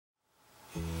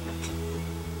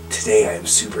today I am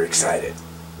super excited.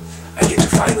 I get to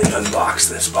finally unbox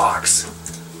this box.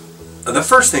 The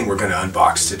first thing we're going to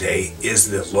unbox today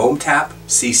is the Lomtap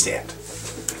C-Stand.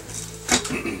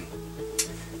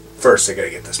 First, I got to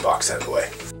get this box out of the way.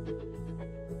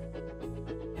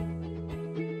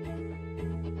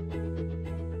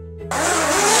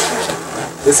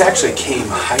 This actually came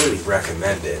highly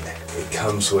recommended. It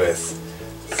comes with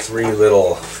 3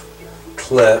 little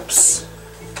clips,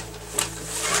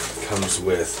 comes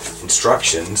with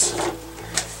instructions,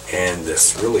 and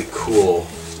this really cool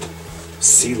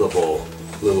sealable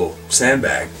little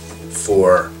sandbag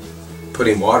for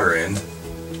putting water in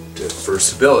for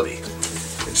stability.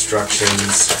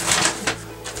 Instructions,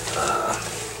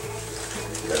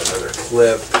 got another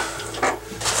clip,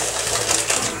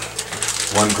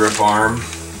 1 grip arm,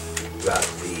 got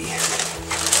the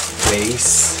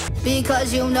base.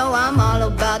 Because you know I'm all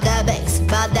about that bass,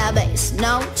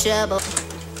 no trouble.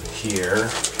 Here.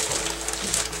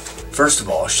 First of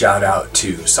all, shout out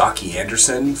to Saki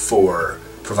Anderson for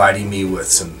providing me with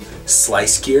some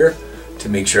slice gear to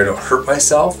make sure I don't hurt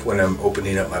myself when I'm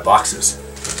opening up my boxes.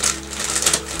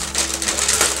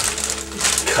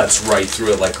 Cuts right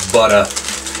through it like butter.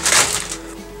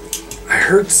 I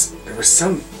heard there was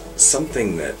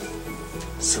something that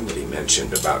somebody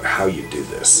mentioned about how you do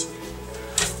this.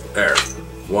 There,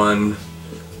 1,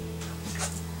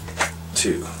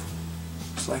 2,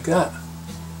 just like that.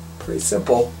 Pretty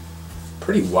simple,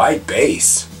 pretty wide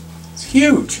base. It's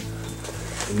huge.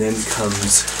 And then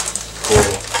comes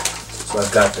so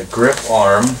I've got the grip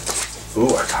arm.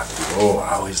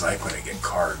 I always like when I get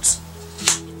cards.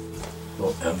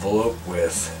 Little envelope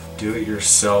with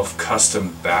do-it-yourself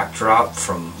custom backdrop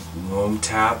from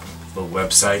Lomtap, the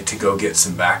website to go get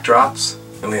some backdrops.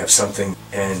 And we have something,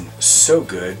 and so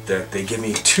good that they give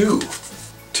me two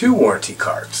warranty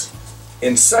cards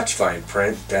in such fine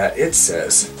print that it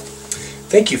says,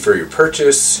 "Thank you for your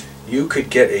purchase. You could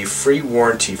get a free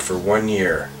warranty for 1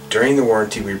 year. During the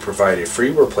warranty, we provide a free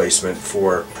replacement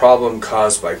for problem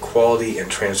caused by quality and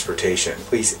transportation.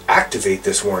 Please activate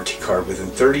this warranty card within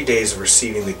 30 days of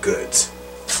receiving the goods."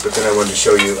 But then I wanted to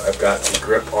show you, I've got the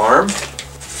grip arm,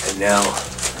 and now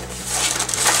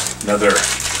another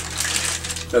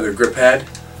grip pad.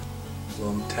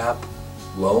 Lomtap.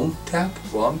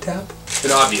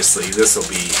 And obviously this will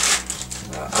be,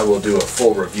 I will do a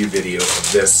full review video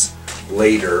of this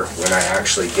later when I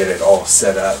actually get it all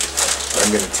set up.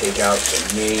 I'm going to take out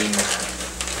the main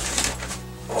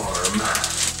arm.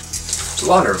 There's a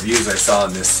lot of reviews I saw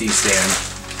on this C-Stand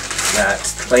that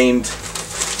claimed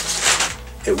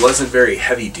it wasn't very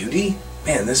heavy duty.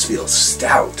 Man, this feels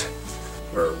stout.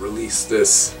 Or release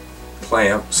this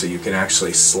clamp so you can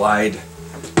actually slide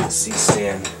the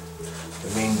C-Stand, the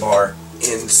main bar,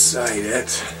 inside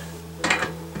it.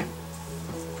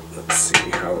 Let's see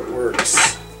how it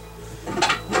works.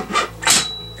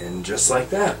 And just like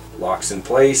that, locks in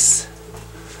place.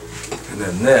 And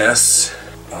then this,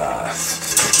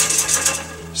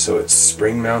 so it's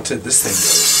spring mounted. This thing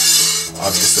goes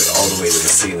obviously all the way to the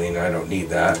ceiling. I don't need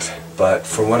that. But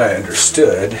from what I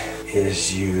understood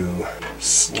is you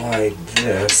slide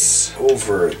this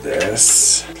over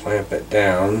this, clamp it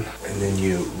down, and then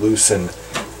you loosen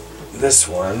this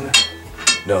one.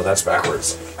 No, that's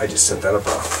backwards. I just set that up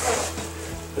wrong.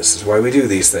 This is why we do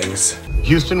these things.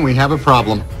 Houston, we have a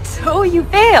problem. So you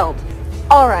failed.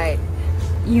 All right,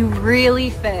 you really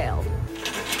failed.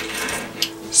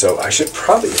 So I should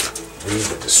probably read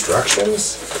the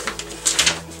instructions.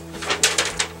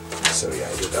 So yeah,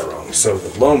 I did that wrong. So the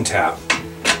Lomtap,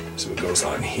 so it goes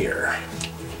on here.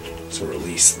 So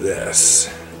release this.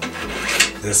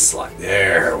 This slide,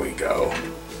 there we go.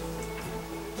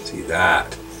 See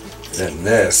that? Then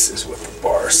this is what the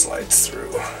bar slides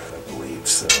through. I believe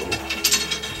so.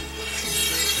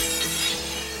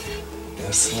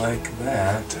 Just like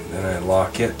that, and then I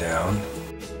lock it down.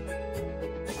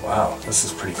 Wow, this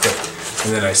is pretty quick.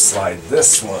 And then I slide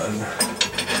this one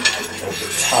over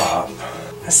top.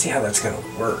 Let's see how that's gonna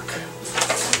work.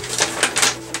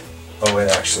 Oh, it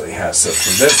actually has. So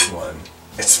for this one,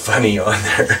 it's funny on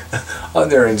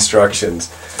their instructions.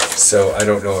 So I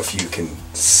don't know if you can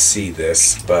see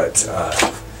this, but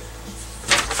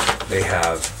they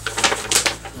have,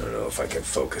 I don't know if I can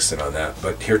focus in on that,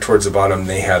 but here towards the bottom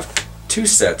they have 2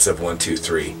 sets of 1, 2,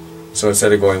 3. So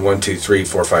instead of going 1, 2, 3,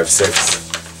 4, 5,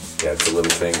 6, yeah, the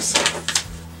little things,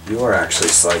 you are actually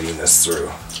sliding this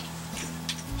through.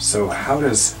 So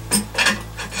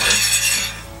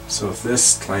so if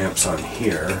this clamps on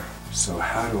here, so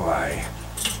how do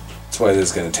that's why this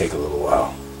is going to take a little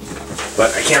while.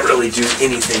 But I can't really do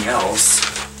anything else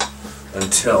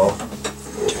until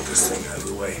get this thing out of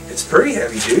the way. It's pretty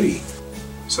heavy duty.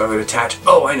 So I would attach,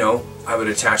 oh I know, I would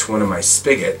attach one of my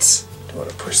spigots. Don't want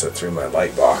to push that through my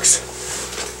light box.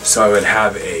 So I would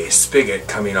have a spigot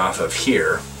coming off of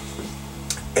here,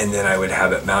 and then I would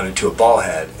have it mounted to a ball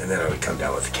head, and then I would come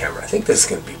down with the camera. I think this is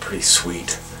going to be pretty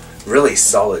sweet. Really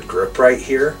solid grip right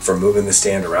here for moving the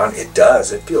stand around. It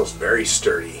does, it feels very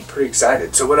sturdy. Pretty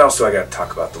excited. So what else do I got to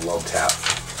talk about the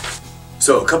Lomtap?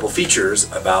 So a couple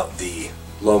features about the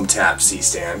Lomtap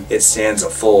C-Stand. It stands a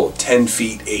full 10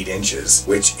 feet 8 inches,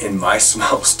 which in my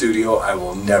small studio I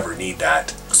will never need that.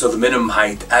 So the minimum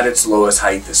height at its lowest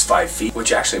height is 5 feet,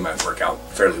 which actually might work out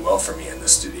fairly well for me in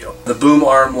this studio. The boom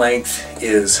arm length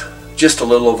is just a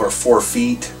little over 4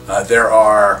 feet. There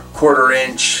are 1/4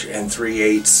 inch and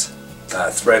 3/8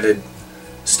 threaded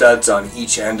studs on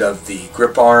each end of the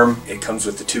grip arm. It comes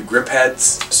with the 2 grip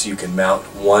heads, so you can mount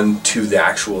one to the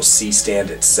actual C-stand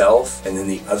itself, and then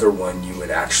the other one you would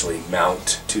actually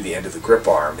mount to the end of the grip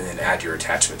arm and then add your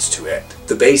attachments to it.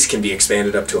 The base can be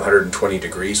expanded up to 120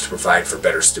 degrees to provide for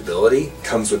better stability.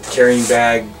 Comes with a carrying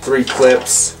bag, 3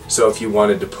 clips, so if you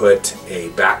wanted to put a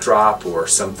backdrop or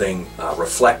something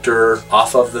reflector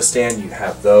off of the stand, you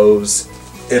have those.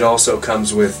 It also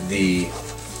comes with the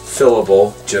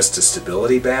fillable just a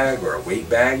stability bag or a weight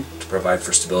bag to provide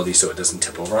for stability so it doesn't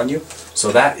tip over on you.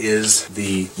 So that is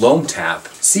the Lomtap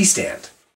C-Stand.